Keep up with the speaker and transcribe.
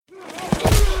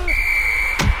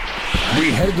We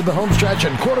head to the home stretch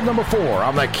in quarter number 4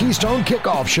 on the Keystone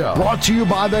Kickoff Show. Brought to you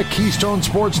by the Keystone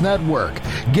Sports Network.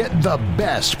 Get the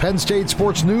best Penn State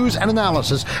sports news and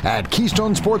analysis at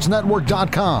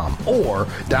KeystoneSportsNetwork.com or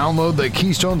download the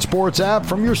Keystone Sports app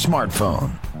from your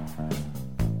smartphone.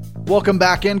 Welcome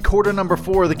back in quarter number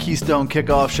 4 of the Keystone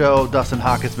Kickoff Show. Dustin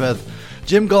Hawkinsmith.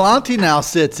 Jim Galante now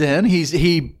sits in.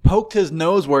 He poked his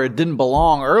nose where it didn't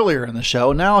belong earlier in the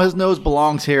show. Now his nose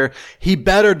belongs here. He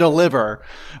better deliver.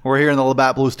 We're here in the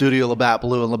Labatt Blue studio, Labatt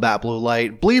Blue and Labatt Blue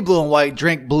Light. Bleed blue and white,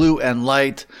 drink blue and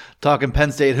light. Talking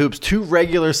Penn State hoops. 2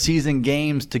 regular season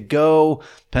games to go.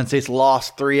 Penn State's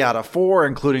lost 3 out of 4,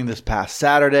 including this past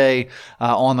Saturday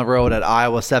on the road at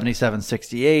Iowa,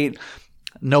 77-68.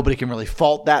 Nobody can really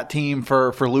fault that team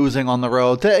for losing on the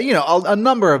road to, a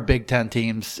number of Big Ten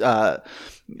teams.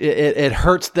 It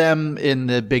hurts them in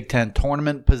the Big Ten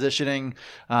tournament positioning.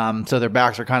 So their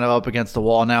backs are kind of up against the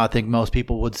wall now. I think most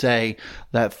people would say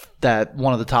that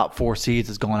one of the top 4 seeds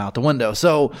is going out the window.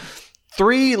 So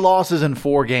 3 losses in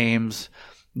 4 games.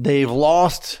 They've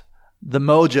lost the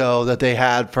mojo that they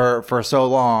had for so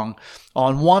long.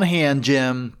 On one hand,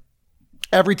 Jim,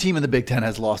 every team in the Big Ten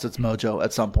has lost its mojo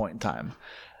at some point in time.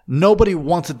 Nobody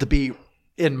wants it to be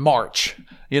in March.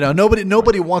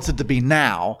 Nobody wants it to be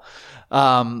now.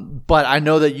 But I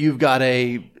know that you've got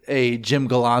a Jim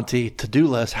Galante to-do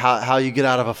list, how you get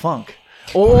out of a funk.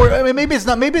 Or I mean, maybe it's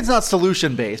not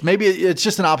solution based. Maybe it's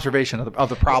just an observation of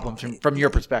the problem from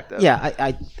your perspective. Yeah,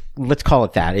 I let's call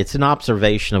it that. It's an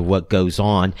observation of what goes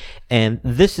on, and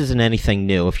this isn't anything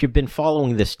new. If you've been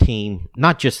following this team,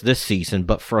 not just this season,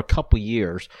 but for a couple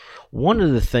years, one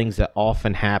of the things that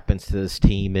often happens to this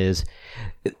team is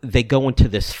they go into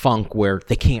this funk where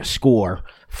they can't score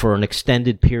for an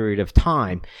extended period of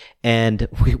time. And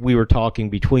we were talking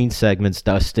between segments,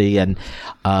 Dusty, and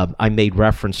I made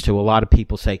reference to a lot of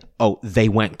people say, oh, they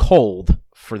went cold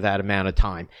for that amount of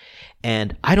time.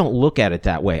 And I don't look at it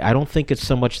that way. I don't think it's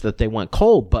so much that they went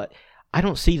cold, but I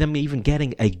don't see them even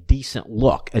getting a decent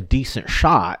look, a decent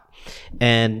shot.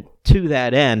 And to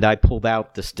that end, I pulled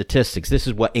out the statistics. This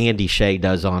is what Andy Shea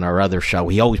does on our other show.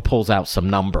 He always pulls out some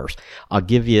numbers. I'll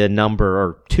give you a number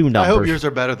or 2 numbers. I hope yours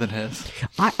are better than his.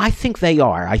 I think they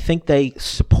are. I think they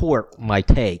support my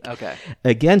take. Okay.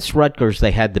 Against Rutgers,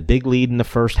 they had the big lead in the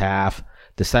first half.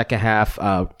 The second half,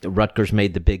 Rutgers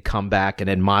made the big comeback, and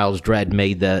then Miles Dredd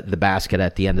made the basket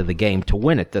at the end of the game to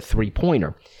win it, the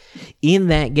 3-pointer. In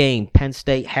that game, Penn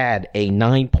State had a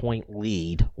 9-point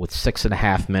lead with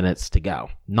 6.5 minutes to go.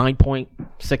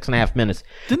 6.5 minutes.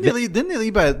 Didn't they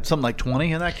lead by something like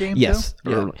 20 in that game? Yes.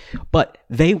 Yeah. But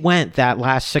they went that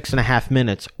last 6.5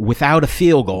 minutes without a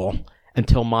field goal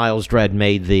until Miles Dredd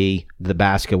made the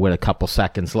basket with a couple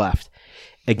seconds left.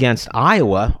 Against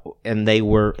Iowa, and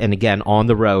again, on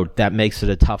the road, that makes it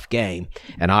a tough game.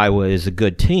 And Iowa is a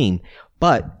good team.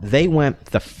 But they went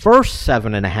the first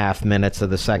 7.5 minutes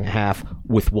of the second half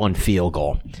with 1 field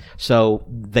goal. So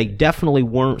they definitely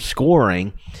weren't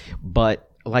scoring. But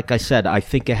like I said, I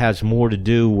think it has more to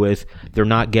do with they're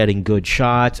not getting good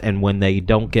shots. And when they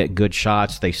don't get good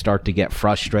shots, they start to get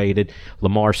frustrated.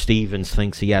 Lamar Stevens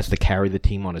thinks he has to carry the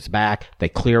team on his back. They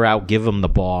clear out, give him the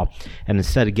ball. And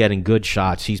instead of getting good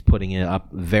shots, he's putting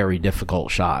up very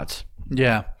difficult shots.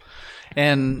 Yeah.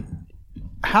 And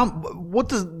what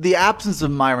does the absence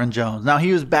of Myron Jones? Now,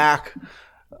 he was back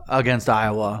against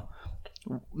Iowa,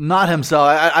 not himself.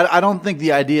 I don't think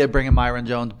the idea of bringing Myron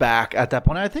Jones back at that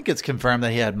point, I think it's confirmed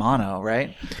that he had mono,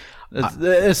 right?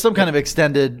 It's some kind of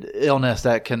extended illness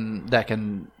that can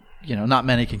not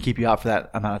many can keep you out for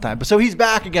that amount of time. But so he's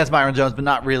back against Myron Jones, but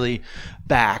not really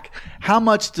back. How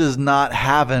much does not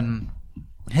having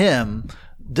him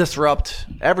disrupt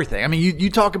everything? I mean, you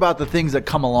talk about the things that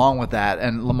come along with that,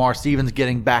 and Lamar Stevens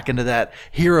getting back into that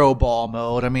hero ball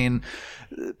mode. I mean,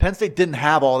 Penn State didn't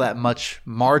have all that much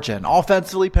margin.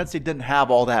 Offensively, Penn State didn't have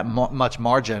all that much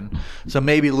margin. So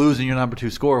maybe losing your number 2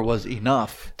 scorer was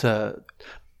enough to...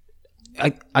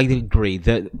 I agree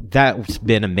that's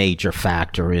been a major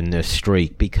factor in this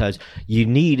streak because you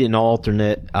need an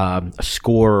alternate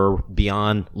scorer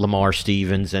beyond Lamar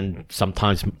Stevens, and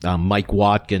sometimes Mike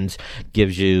Watkins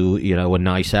gives you a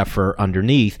nice effort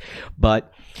underneath,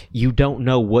 but you don't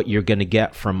know what you're going to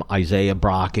get from Isaiah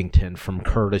Brockington, from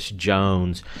Curtis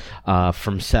Jones,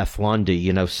 from Seth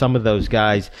Lundy. Some of those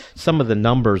guys, some of the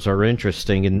numbers are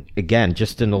interesting, and again,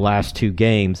 just in the last 2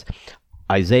 games,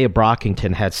 Isaiah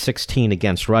Brockington had 16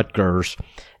 against Rutgers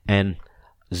and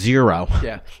 0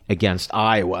 against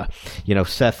Iowa.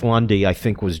 Seth Lundy, I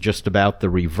think, was just about the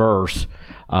reverse,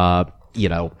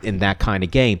 in that kind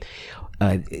of game.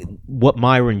 What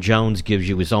Myron Jones gives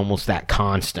you is almost that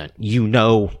constant.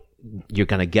 you're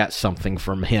going to get something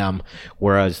from him,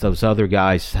 whereas those other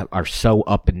guys are so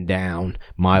up and down.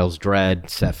 Miles Dredd,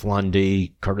 Seth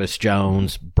Lundy, Curtis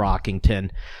Jones,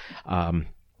 Brockington.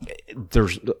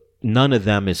 There's none of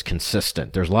them is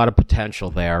consistent. There's a lot of potential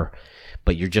there,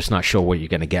 but you're just not sure what you're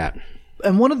going to get.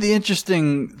 And one of the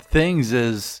interesting things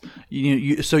is,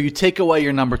 so you take away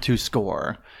your number 2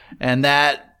 scorer, and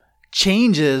that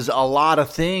changes a lot of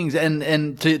things.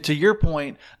 And to your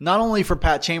point, not only for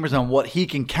Pat Chambers on what he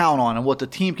can count on and what the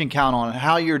team can count on and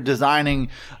how you're designing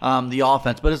the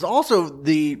offense, but it's also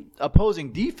the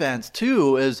opposing defense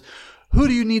too, is who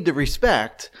do you need to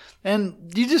respect?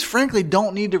 And you just frankly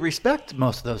don't need to respect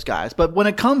most of those guys. But when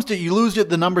it comes to, you lose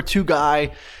the number 2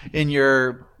 guy in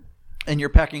your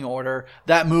pecking order,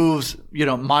 that moves,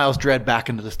 Miles Dredd back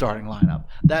into the starting lineup.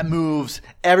 That moves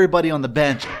everybody on the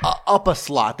bench up a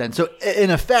slot then. So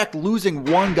in effect, losing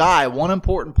one guy, one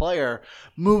important player,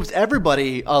 moves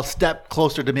everybody a step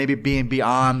closer to maybe being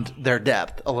beyond their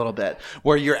depth a little bit,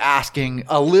 where you're asking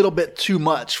a little bit too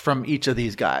much from each of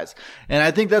these guys. And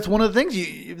I think that's one of the things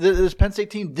this Penn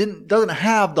State team doesn't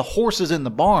have the horses in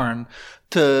the barn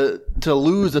to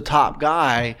lose a top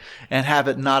guy and have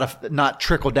it not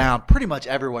trickle down pretty much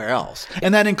everywhere else.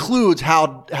 And that includes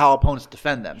how opponents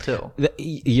defend them too.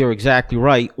 You're exactly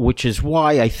right, which is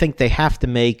why I think they have to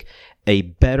make a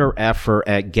better effort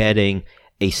at getting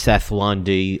a Seth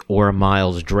Lundy or a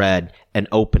Miles Dredd an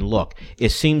open look. It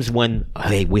seems when,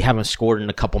 hey, we haven't scored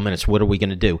in a couple minutes, what are we going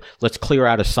to do? Let's clear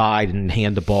out a side and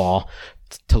hand the ball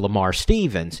to Lamar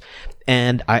Stevens.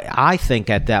 And I think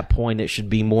at that point it should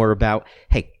be more about,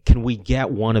 hey, can we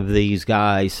get one of these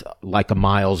guys like a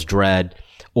Miles Dredd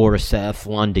or a Seth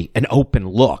Lundy an open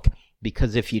look?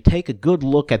 Because if you take a good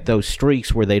look at those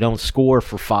streaks where they don't score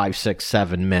for 5, 6,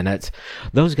 7 minutes,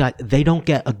 those guys, they don't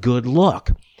get a good look.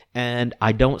 And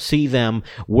I don't see them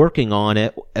working on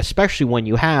it, especially when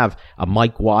you have a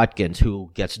Mike Watkins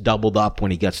who gets doubled up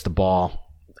when he gets the ball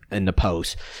in the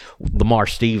post. Lamar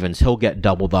Stevens, he'll get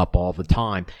doubled up all the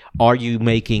time. Are you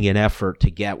making an effort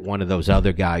to get one of those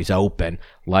other guys open,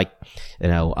 like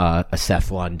a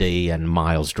Seth Lundy and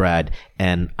Miles Dredd?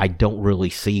 And I don't really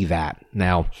see that.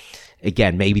 Now,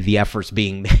 again, maybe the effort's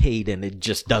being made and it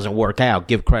just doesn't work out.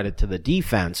 Give credit to the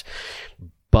defense,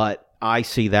 but I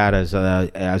see that as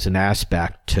an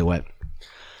aspect to it.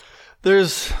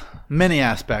 There's many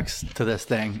aspects to this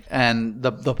thing, and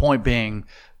the point being,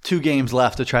 2 games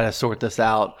left to try to sort this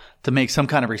out, to make some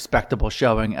kind of respectable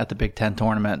showing at the Big Ten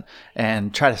tournament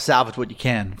and try to salvage what you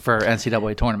can for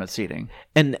NCAA tournament seeding.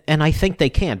 And I think they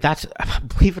can. That's,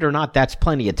 believe it or not, that's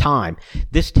plenty of time.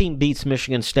 This team beats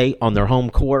Michigan State on their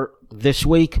home court this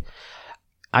week.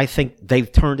 I think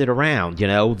they've turned it around.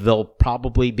 They'll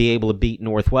probably be able to beat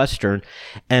Northwestern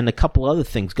and a couple other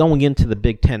things. Going into the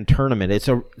Big Ten tournament,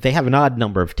 they have an odd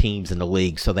number of teams in the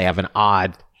league, so they have an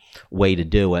odd way to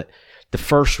do it. The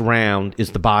first round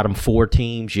is the bottom 4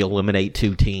 teams. You eliminate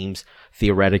 2 teams,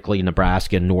 theoretically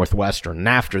Nebraska and Northwestern. And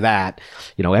after that,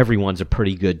 everyone's a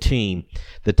pretty good team.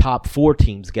 The top 4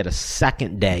 teams get a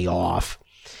second day off,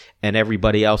 and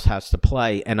everybody else has to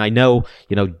play. And I know,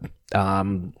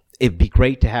 it'd be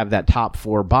great to have that top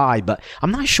 4 bye, but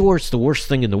I'm not sure it's the worst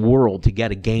thing in the world to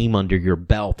get a game under your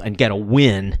belt and get a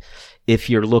win if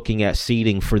you're looking at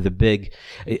seeding for the big.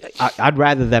 I'd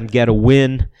rather them get a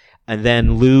win and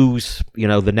then lose,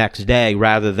 the next day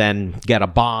rather than get a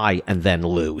bye and then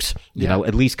lose.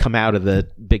 At least come out of the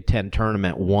Big Ten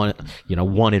tournament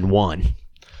 1-1.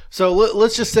 So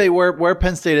let's just say where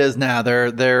Penn State is now. They're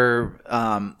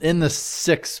in the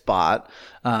 6th spot,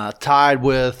 tied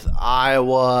with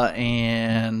Iowa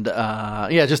and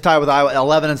just tied with Iowa,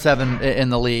 11-7 in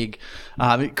the league.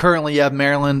 Currently, you have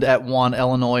Maryland at 1,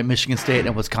 Illinois, Michigan State,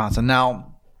 and Wisconsin.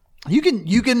 Now, you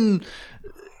can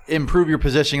improve your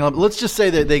positioning. Let's just say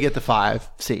that they get the 5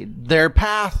 seed. Their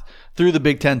path through the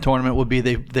Big Ten tournament would be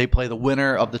they play the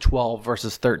winner of the 12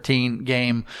 versus 13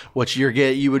 game, which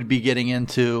you would be getting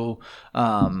into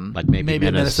like maybe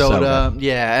Minnesota.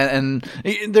 Yeah, and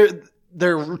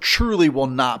there truly will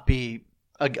not be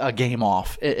a game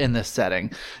off in this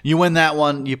setting. You win that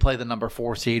one, you play the number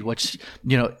 4 seed, which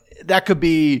that could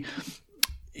be.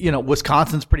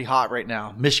 Wisconsin's pretty hot right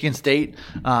now. Michigan State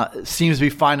seems to be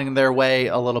finding their way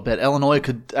a little bit. Illinois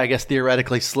could, I guess,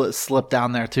 theoretically slip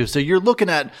down there too. So you're looking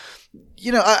at,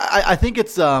 I think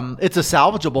it's a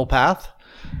salvageable path.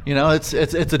 It's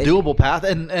a doable path,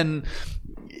 and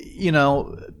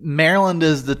Maryland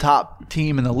is the top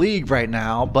team in the league right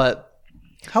now, but.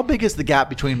 How big is the gap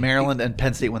between Maryland and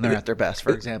Penn State when they're at their best,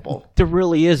 for example? There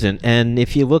really isn't. And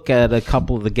if you look at a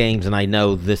couple of the games, and I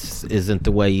know this isn't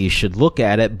the way you should look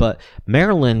at it, but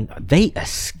Maryland, they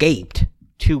escaped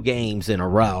 2 games in a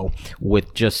row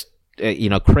with just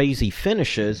crazy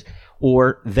finishes,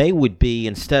 or they would be,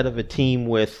 instead of a team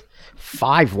with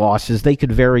 5 losses, they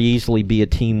could very easily be a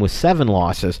team with 7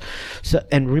 losses. So,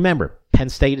 and remember, Penn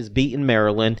State has beaten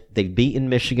Maryland. They've beaten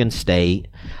Michigan State.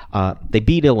 They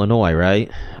beat Illinois,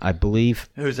 right? I believe.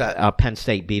 Who's that? Penn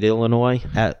State beat Illinois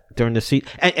during the season.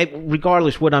 And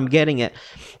regardless, what I'm getting at,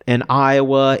 in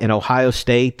Iowa and Ohio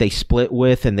State, they split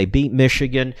with, and they beat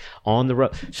Michigan on the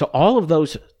road. So all of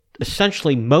those,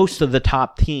 essentially most of the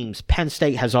top teams, Penn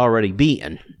State has already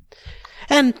beaten.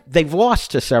 And they've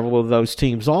lost to several of those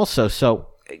teams also. So,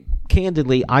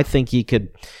 candidly, I think you could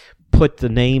put the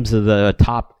names of the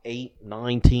top 8,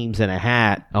 9 teams in a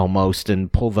hat almost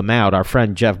and pull them out. Our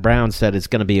friend Jeff Brown said it's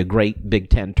going to be a great Big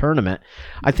Ten tournament.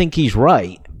 I think he's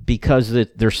right because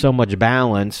there's so much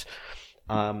balance.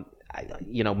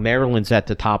 Maryland's at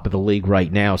the top of the league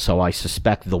right now, so I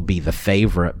suspect they'll be the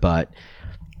favorite, but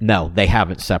no, they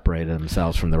haven't separated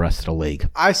themselves from the rest of the league.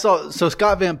 So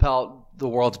Scott Van Pelt, the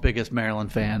world's biggest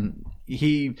Maryland fan,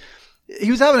 he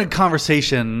was having a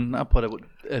conversation, I'll put it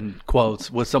in quotes,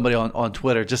 with somebody on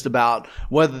Twitter just about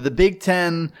whether the Big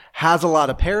Ten has a lot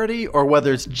of parity or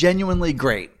whether it's genuinely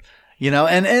great. And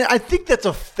I think that's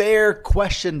a fair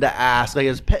question to ask. Like,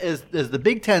 is the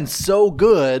Big Ten so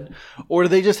good, or do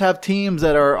they just have teams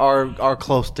that are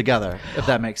close together, if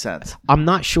that makes sense? I'm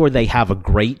not sure they have a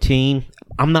great team.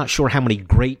 I'm not sure how many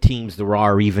great teams there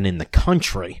are even in the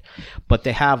country, but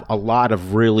they have a lot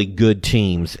of really good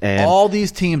teams. And all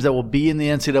these teams that will be in the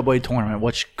NCAA tournament,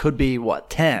 which could be,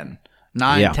 10?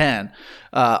 9, 10.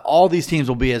 All these teams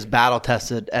will be as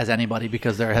battle-tested as anybody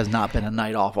because there has not been a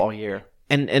night off all year.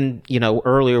 And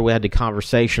earlier we had the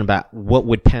conversation about what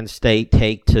would Penn State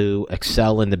take to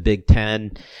excel in the Big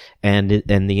Ten and the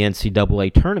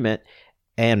NCAA tournament.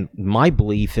 And my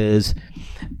belief is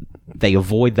they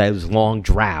avoid those long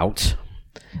droughts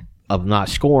of not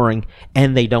scoring,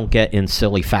 and they don't get in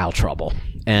silly foul trouble.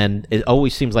 And it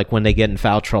always seems like when they get in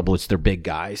foul trouble, it's their big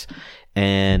guys.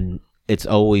 And it's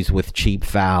always with cheap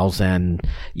fouls. And,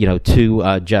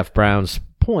 to Jeff Brown's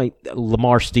point,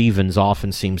 Lamar Stevens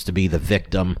often seems to be the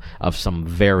victim of some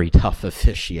very tough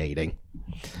officiating.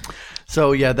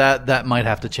 So, yeah, that might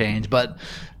have to change. But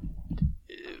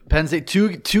Penn State,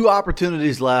 two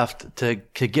opportunities left to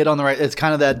get on the right. It's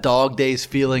kind of that dog days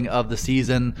feeling of the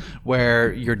season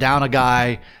where you're down a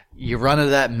guy, you run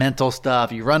into that mental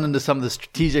stuff, you run into some of the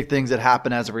strategic things that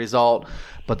happen as a result,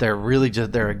 but they're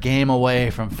a game away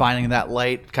from finding that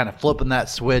light, kind of flipping that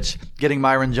switch. Getting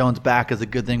Myron Jones back is a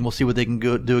good thing. We'll see what they can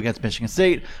do against Michigan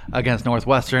State, against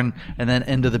Northwestern, and then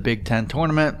into the Big Ten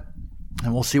tournament.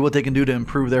 And we'll see what they can do to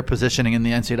improve their positioning in the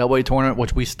NCAA tournament,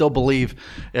 which we still believe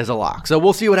is a lock. So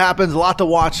we'll see what happens. A lot to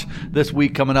watch this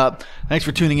week coming up. Thanks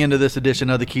for tuning into this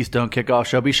edition of the Keystone Kickoff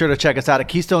Show. Be sure to check us out at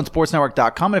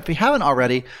KeystoneSportsNetwork.com. And if you haven't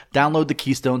already, download the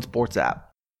Keystone Sports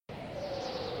app.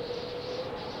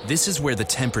 This is where the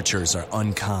temperatures are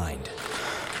unkind.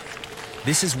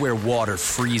 This is where water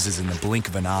freezes in the blink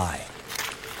of an eye.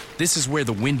 This is where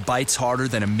the wind bites harder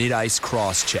than a mid-ice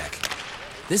cross-check.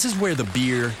 This is where the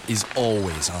beer is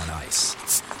always on ice.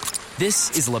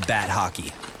 This is Labatt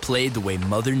Hockey, played the way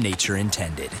Mother Nature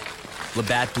intended.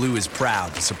 Labatt Blue is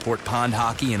proud to support pond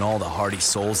hockey and all the hardy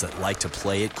souls that like to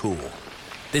play it cool.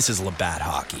 This is Labatt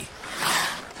Hockey.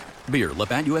 Beer,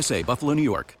 Labatt USA, Buffalo, New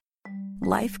York.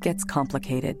 Life gets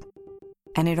complicated,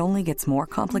 and it only gets more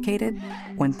complicated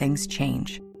when things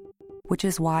change, which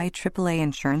is why AAA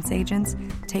insurance agents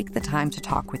take the time to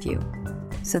talk with you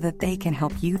so that they can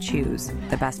help you choose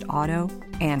the best auto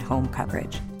and home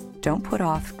coverage. Don't put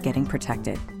off getting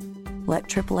protected. Let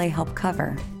AAA help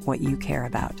cover what you care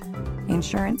about.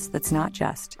 Insurance that's not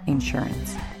just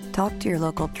insurance. Talk to your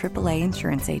local AAA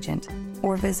insurance agent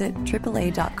or visit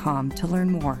AAA.com to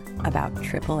learn more about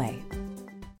AAA.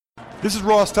 This is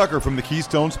Ross Tucker from the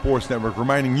Keystone Sports Network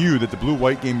reminding you that the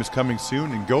Blue-White game is coming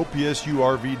soon and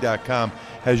GoPSURV.com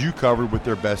has you covered with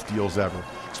their best deals ever.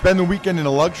 Spend the weekend in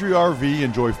a luxury RV,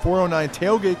 enjoy 409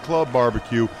 Tailgate Club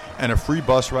barbecue, and a free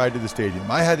bus ride to the stadium.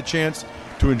 I had the chance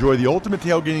to enjoy the ultimate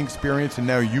tailgating experience, and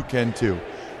now you can too.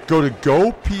 Go to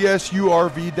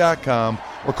GoPSURV.com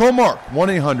or call Mark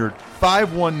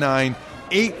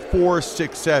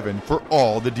 1-800-519-8467 for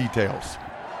all the details.